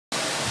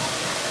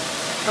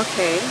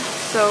Okay,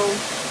 so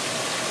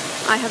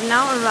I have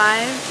now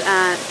arrived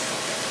at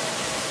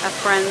my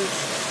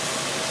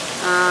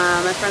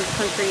friend's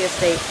country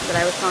estate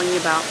that I was telling you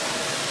about.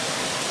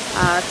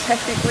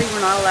 Technically,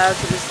 we're not allowed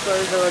to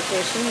disclose the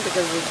location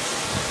because it's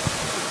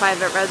a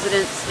private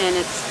residence and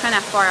it's kind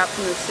of far out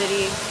from the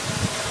city,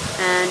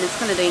 and it's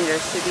kind of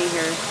dangerous to be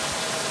here.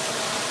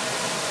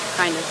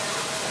 Kind of.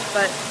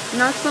 But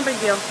no, it's no big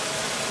deal.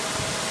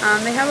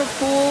 They have a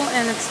pool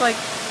and it's like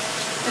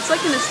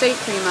an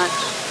estate pretty much.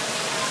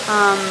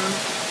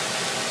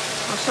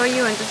 I'll show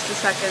you in just a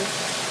second.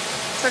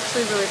 It's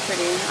actually really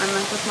pretty. I'm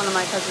with one of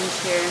my cousins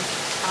here,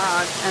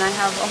 and I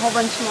have a whole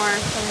bunch more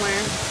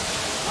somewhere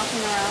walking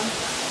around.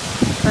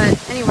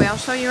 But anyway, I'll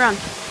show you around.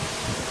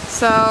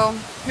 So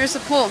here's the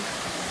pool.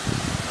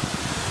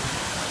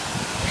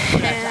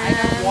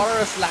 And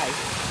water slide.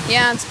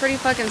 Yeah, it's pretty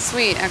fucking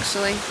sweet,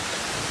 actually.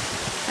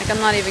 Like, I'm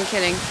not even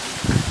kidding.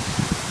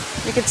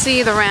 You can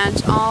see the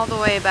ranch all the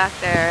way back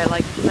there.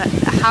 Like, the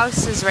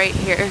house is right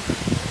here.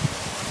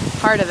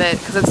 Part of it,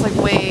 because it's like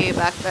way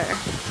back there.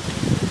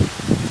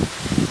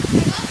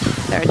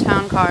 Their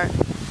town car.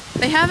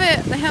 They have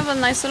a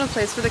nice little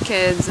place for the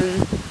kids,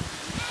 and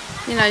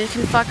you know, you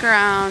can fuck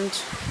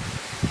around.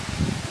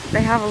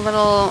 They have a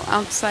little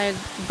outside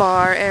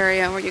bar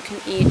area where you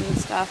can eat and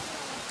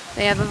stuff.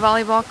 They have a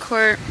volleyball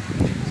court,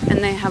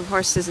 and they have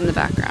horses in the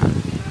background.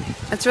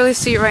 It's really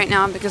sweet right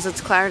now because it's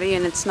cloudy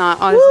and it's not.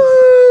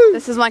 Oh,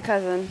 this is my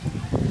cousin.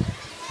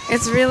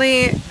 It's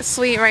really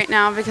sweet right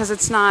now because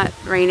it's not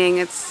raining.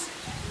 It's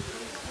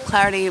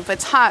cloudy, but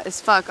it's hot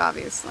as fuck,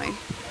 obviously.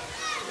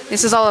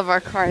 This is all of our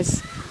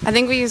cars. I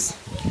think we use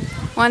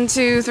 1,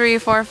 2, 3,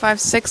 4, 5,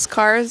 6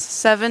 cars,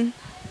 7.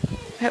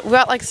 We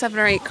got like 7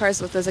 or 8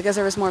 cars with us. I guess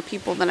there was more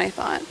people than I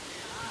thought.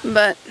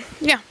 But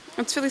yeah,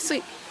 it's really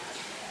sweet.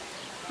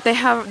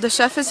 The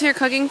chef is here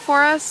cooking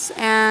for us,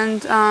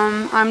 and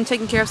I'm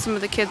taking care of some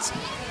of the kids.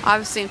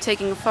 Obviously, I'm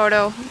taking a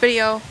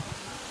video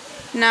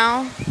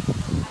now.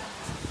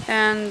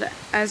 And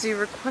as you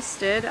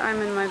requested,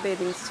 I'm in my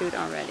bathing suit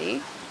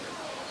already.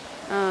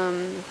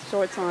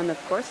 Shorts on, of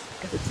course,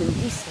 because it's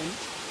indecent.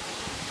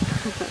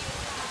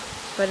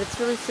 But it's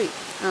really sweet.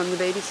 The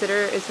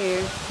babysitter is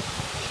here.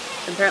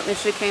 Apparently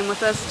she came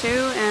with us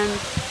too, and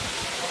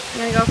I'm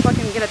gonna go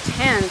fucking get a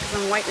tan because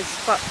I'm white as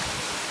fuck.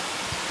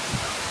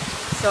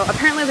 So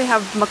apparently they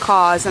have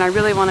macaws, and I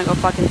really want to go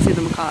fucking see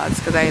the macaws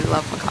because I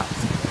love macaws.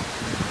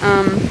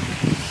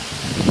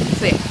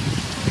 So yeah,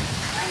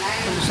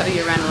 I'm gonna show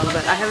you around a little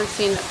bit. I haven't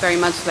seen very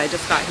much because I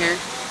just got here,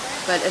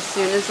 but as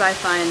soon as I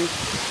find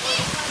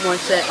more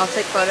shit, I'll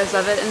take photos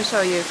of it and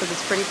show you because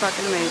it's pretty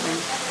fucking amazing,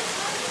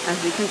 as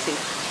you can see.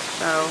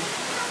 So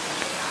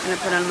I'm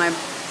gonna put on my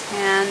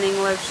tanning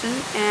lotion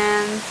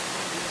and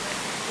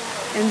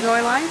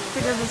enjoy life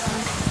because this is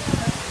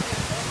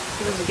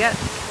what we get.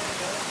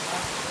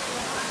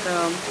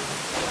 So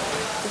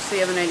just so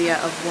you have an idea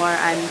of where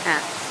I'm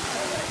at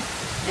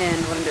and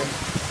what I'm doing.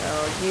 So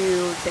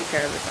you take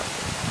care of yourself.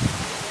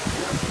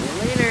 And I'll see you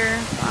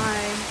later.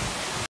 Bye.